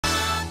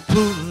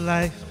Pool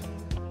life,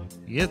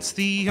 it's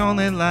the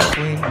only life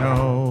we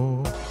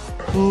know.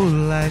 Pool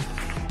life,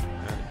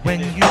 when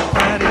you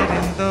put it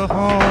in the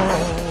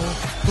hole.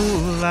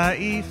 Pool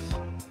life,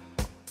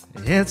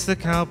 it's the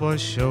cowboy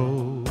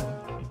show.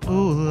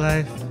 Pool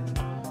life,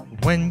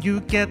 when you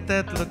get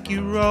that lucky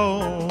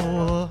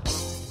roll.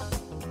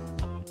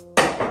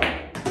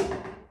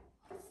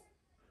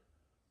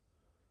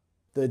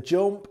 The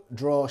jump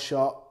draw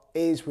shot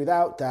is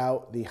without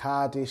doubt the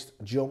hardest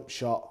jump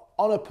shot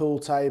on a pool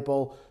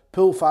table.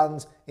 Pool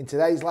fans, in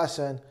today's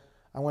lesson,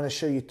 I'm going to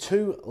show you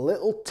 2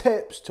 little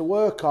tips to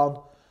work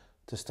on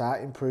to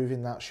start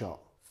improving that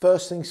shot.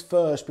 First things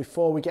first,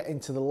 before we get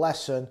into the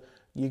lesson,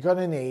 you're going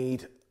to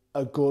need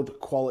a good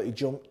quality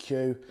jump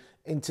cue.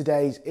 In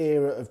today's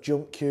era of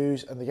jump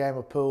cues and the game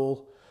of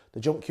pool,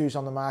 the jump cues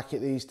on the market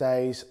these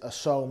days are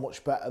so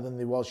much better than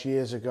they was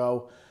years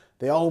ago.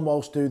 They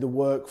almost do the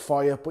work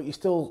for you, but you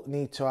still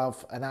need to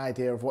have an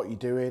idea of what you're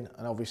doing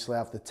and obviously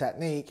have the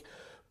technique,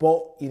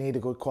 but you need a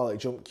good quality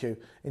jump cue.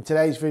 In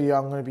today's video,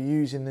 I'm going to be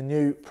using the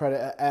new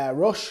Predator Air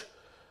Rush.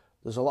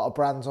 There's a lot of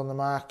brands on the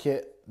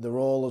market. They're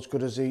all as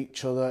good as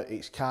each other.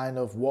 It's kind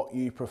of what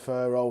you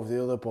prefer over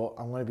the other, but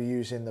I'm going to be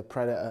using the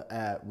Predator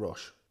Air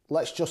Rush.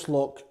 Let's just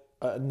look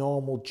at a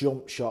normal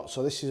jump shot.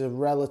 So this is a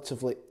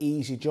relatively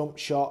easy jump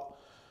shot.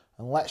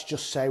 And let's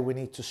just say we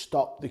need to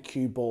stop the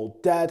cue ball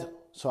dead.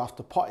 So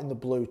after potting the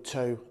blue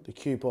 2, the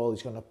cue ball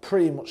is going to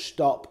pretty much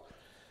stop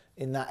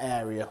in that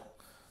area.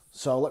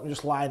 So let me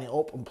just line it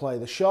up and play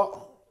the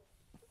shot.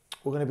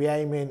 We're going to be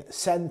aiming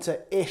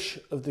centre-ish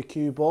of the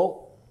cue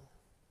ball.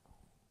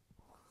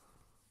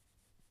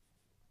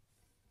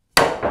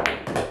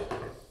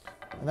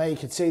 And there you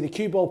can see the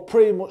cue ball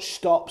pretty much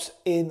stops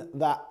in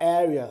that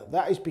area.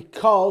 That is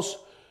because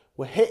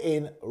we're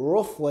hitting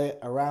roughly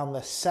around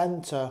the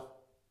centre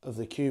of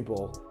the cue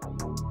ball.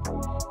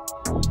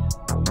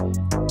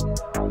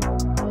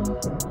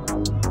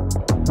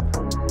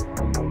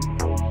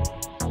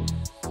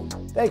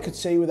 There you could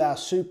see with our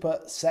super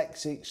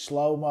sexy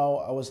slow-mo,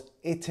 I was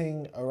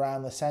hitting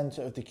around the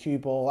centre of the cue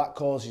ball. That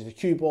causes the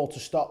cue ball to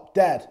stop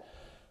dead.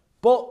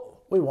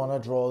 But we want to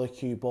draw the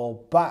cue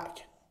ball back.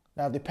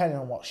 Now, depending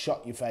on what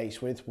shot you're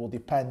faced with will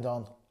depend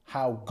on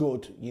how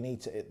good you need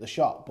to hit the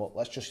shot. But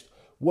let's just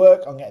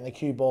work on getting the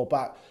cue ball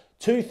back.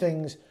 2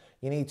 things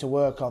you need to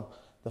work on.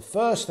 The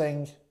first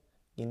thing,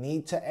 you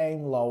need to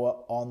aim lower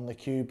on the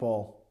cue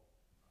ball,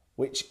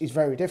 which is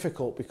very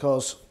difficult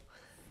because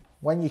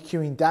when you're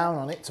cueing down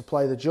on it to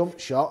play the jump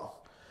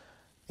shot,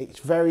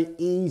 it's very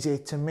easy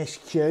to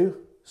miscue.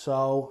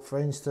 So, for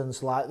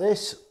instance, like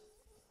this.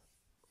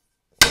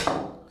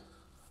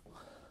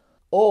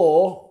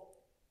 Or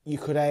you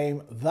could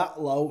aim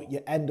that low,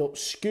 you end up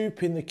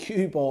scooping the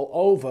cue ball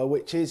over,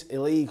 which is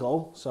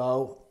illegal.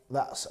 So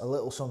that's a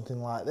little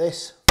something like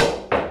this.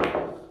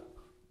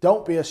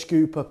 Don't be a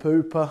scooper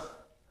pooper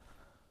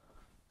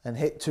and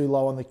hit too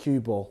low on the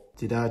cue ball.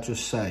 Did I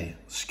just say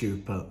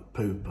scooper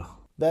pooper?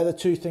 They're the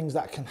 2 things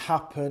that can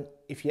happen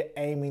if you're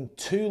aiming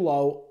too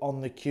low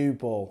on the cue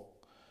ball.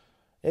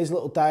 Here's a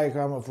little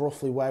diagram of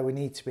roughly where we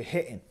need to be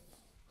hitting.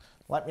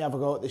 Let me have a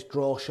go at this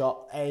draw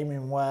shot,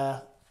 aiming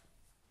where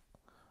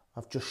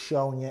I've just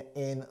shown you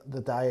in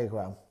the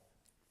diagram.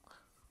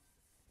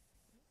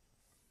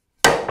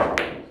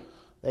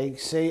 There you can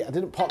see, I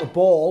didn't pot the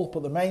ball,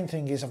 but the main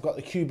thing is I've got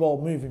the cue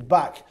ball moving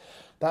back.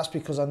 That's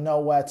because I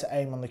know where to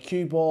aim on the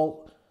cue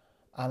ball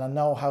and I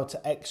know how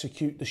to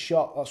execute the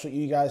shot. That's what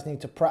you guys need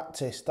to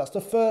practice. That's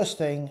the first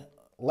thing.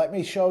 Let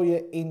me show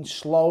you in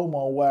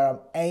slow-mo where I'm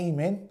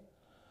aiming,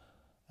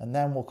 and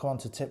then we'll come on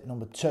to tip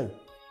number 2.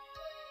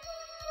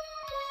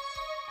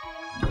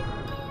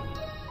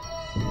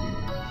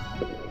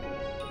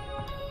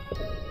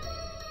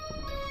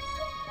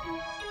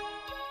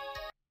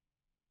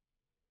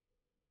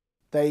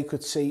 There you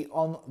could see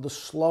on the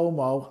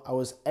slow-mo, I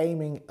was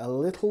aiming a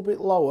little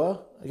bit lower.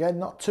 Again,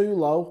 not too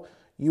low.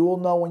 You will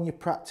know when you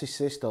practice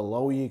this, the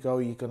lower you go,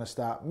 you're going to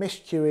start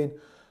miscuing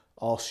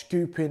or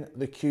scooping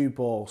the cue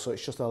ball. So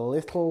it's just a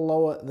little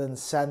lower than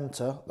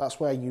centre. That's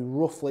where you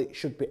roughly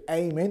should be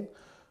aiming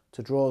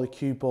to draw the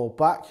cue ball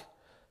back.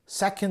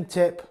 Second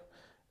tip,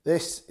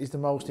 this is the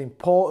most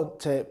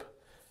important tip.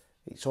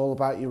 It's all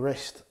about your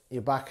wrist,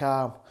 your back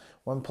arm.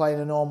 When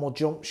playing a normal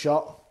jump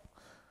shot,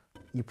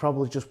 you're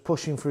probably just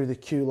pushing through the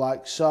cue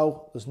like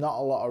so. There's not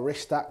a lot of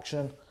wrist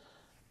action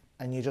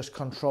and you're just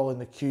controlling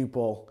the cue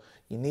ball.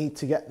 You need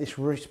to get this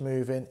wrist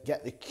moving,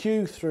 get the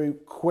cue through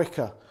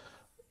quicker.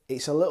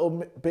 It's a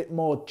little bit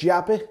more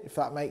jabby, if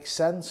that makes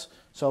sense.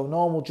 So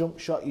normal jump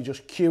shot, you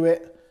just cue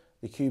it.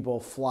 The cue ball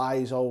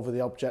flies over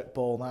the object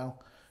ball now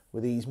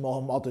with these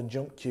more modern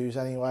jump cues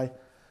anyway.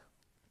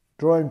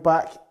 Drawing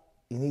back,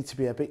 you need to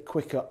be a bit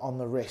quicker on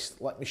the wrist.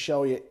 Let me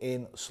show you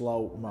in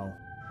slow-mo.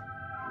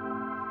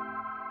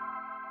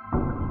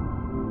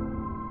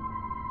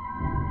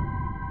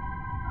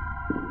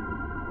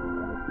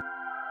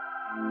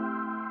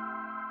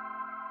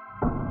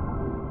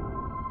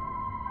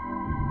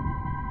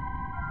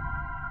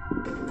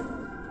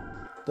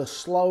 the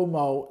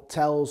slow-mo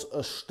tells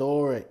a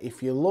story.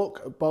 If you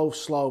look at both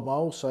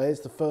slow-mo, so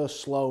here's the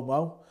first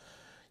slow-mo,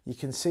 you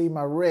can see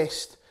my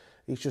wrist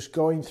is just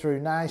going through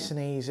nice and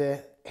easy,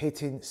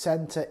 hitting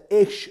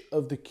centre-ish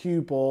of the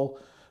cue ball.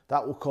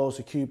 That will cause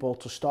the cue ball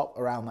to stop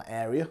around that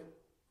area.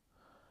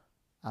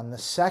 And the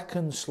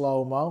second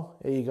slow-mo,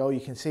 here you go, you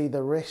can see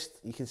the wrist,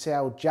 you can see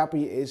how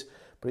jabby it is,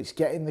 but it's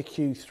getting the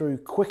cue through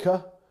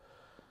quicker.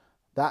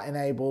 That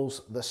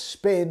enables the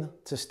spin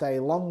to stay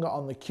longer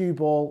on the cue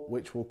ball,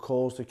 which will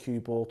cause the cue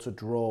ball to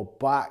draw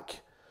back.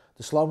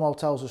 The slow-mo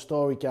tells a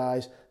story,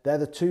 guys. They're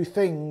the two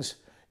things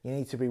you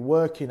need to be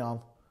working on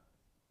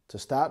to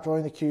start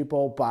drawing the cue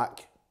ball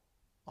back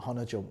on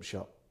a jump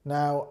shot.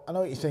 Now, I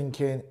know what you're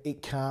thinking,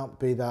 it can't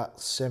be that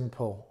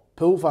simple.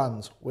 Pool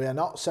fans, we are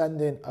not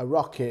sending a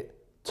rocket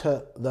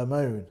to the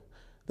moon.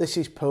 This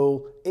is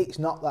pool, it's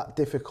not that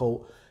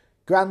difficult.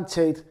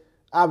 Granted,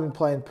 I've been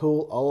playing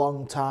pool a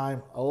long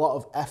time. A lot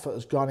of effort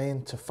has gone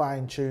into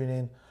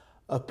fine-tuning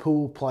a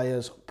pool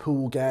player's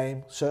pool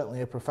game,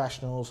 certainly a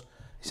professional's.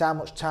 It's how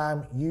much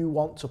time you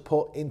want to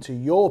put into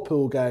your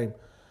pool game.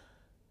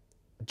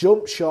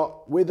 Jump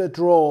shot with a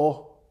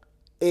draw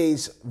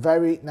is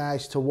very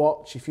nice to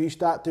watch. If you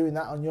start doing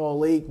that on your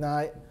league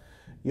night,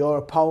 your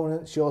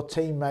opponents, your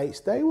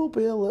teammates, they will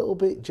be a little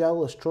bit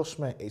jealous, trust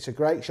me. It's a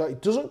great shot.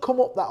 It doesn't come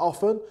up that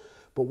often,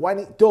 but when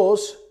it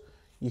does,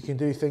 you can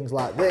do things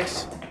like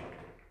this.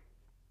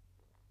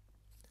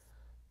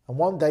 And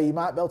one day you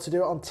might be able to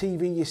do it on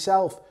TV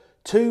yourself.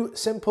 Two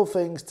simple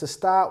things to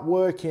start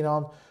working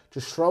on.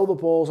 Just throw the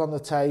balls on the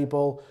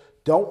table.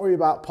 Don't worry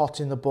about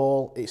potting the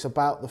ball. It's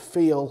about the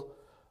feel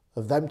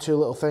of them two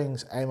little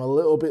things. Aim a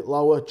little bit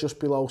lower, just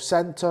below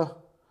centre,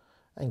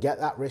 and get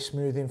that wrist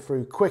moving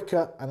through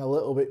quicker and a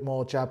little bit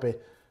more jabby.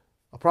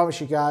 I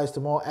promise you guys, the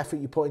more effort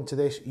you put into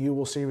this, you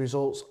will see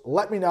results.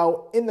 Let me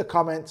know in the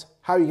comments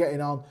how you're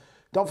getting on.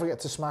 Don't forget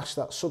to smash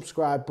that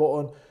subscribe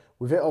button.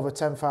 We've hit over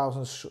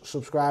 10,000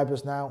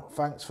 subscribers now.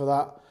 Thanks for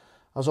that.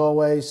 As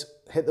always,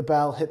 hit the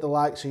bell, hit the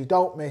like so you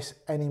don't miss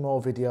any more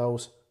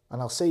videos.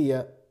 And I'll see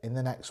you in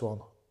the next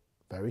one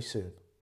very soon.